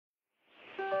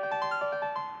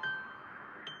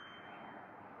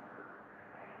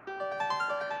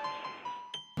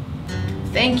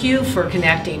Thank you for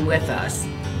connecting with us.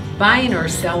 Buying or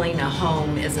selling a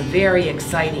home is a very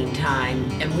exciting time,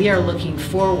 and we are looking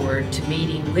forward to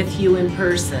meeting with you in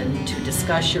person to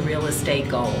discuss your real estate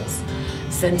goals.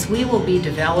 Since we will be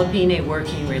developing a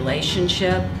working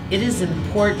relationship, it is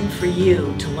important for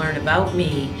you to learn about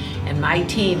me and my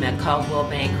team at Coldwell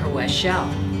Banker West Shell.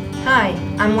 Hi,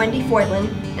 I'm Wendy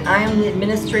Foytland, and I am the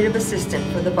Administrative Assistant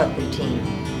for the Buckley Team.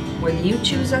 Whether you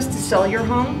choose us to sell your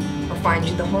home or find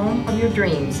you the home of your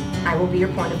dreams, I will be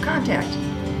your point of contact.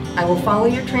 I will follow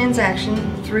your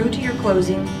transaction through to your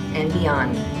closing and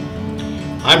beyond.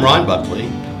 I'm Ron Buckley,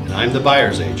 and I'm the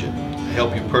buyer's agent. I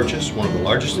help you purchase one of the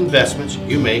largest investments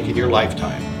you make in your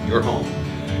lifetime, your home.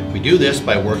 We do this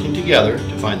by working together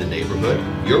to find the neighborhood,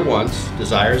 your wants,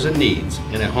 desires, and needs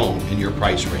in a home in your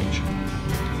price range.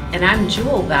 And I'm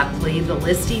Jewel Buckley, the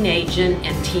listing agent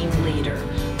and team leader.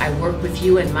 I work with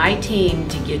you and my team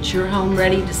to get your home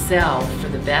ready to sell for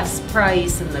the best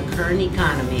price in the current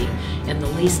economy in the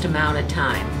least amount of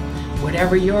time.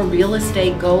 Whatever your real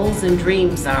estate goals and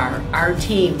dreams are, our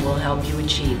team will help you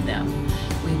achieve them.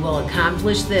 We will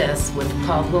accomplish this with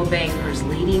Coldwell Banker's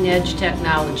leading edge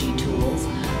technology tools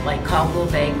like Coldwell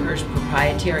Banker's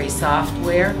proprietary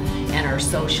software and our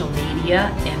social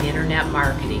media and internet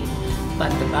marketing.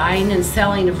 But the buying and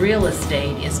selling of real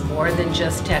estate is more than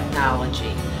just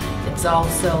technology. It's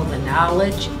also the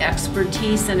knowledge,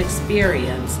 expertise, and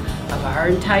experience of our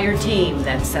entire team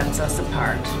that sets us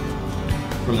apart.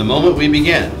 From the moment we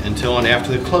begin until and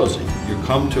after the closing, you'll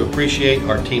come to appreciate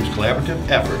our team's collaborative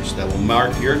efforts that will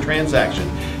mark your transaction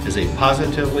as a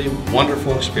positively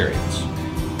wonderful experience.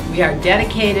 We are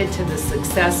dedicated to the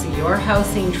success of your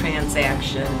housing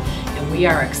transaction, and we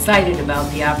are excited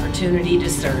about the opportunity to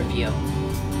serve you.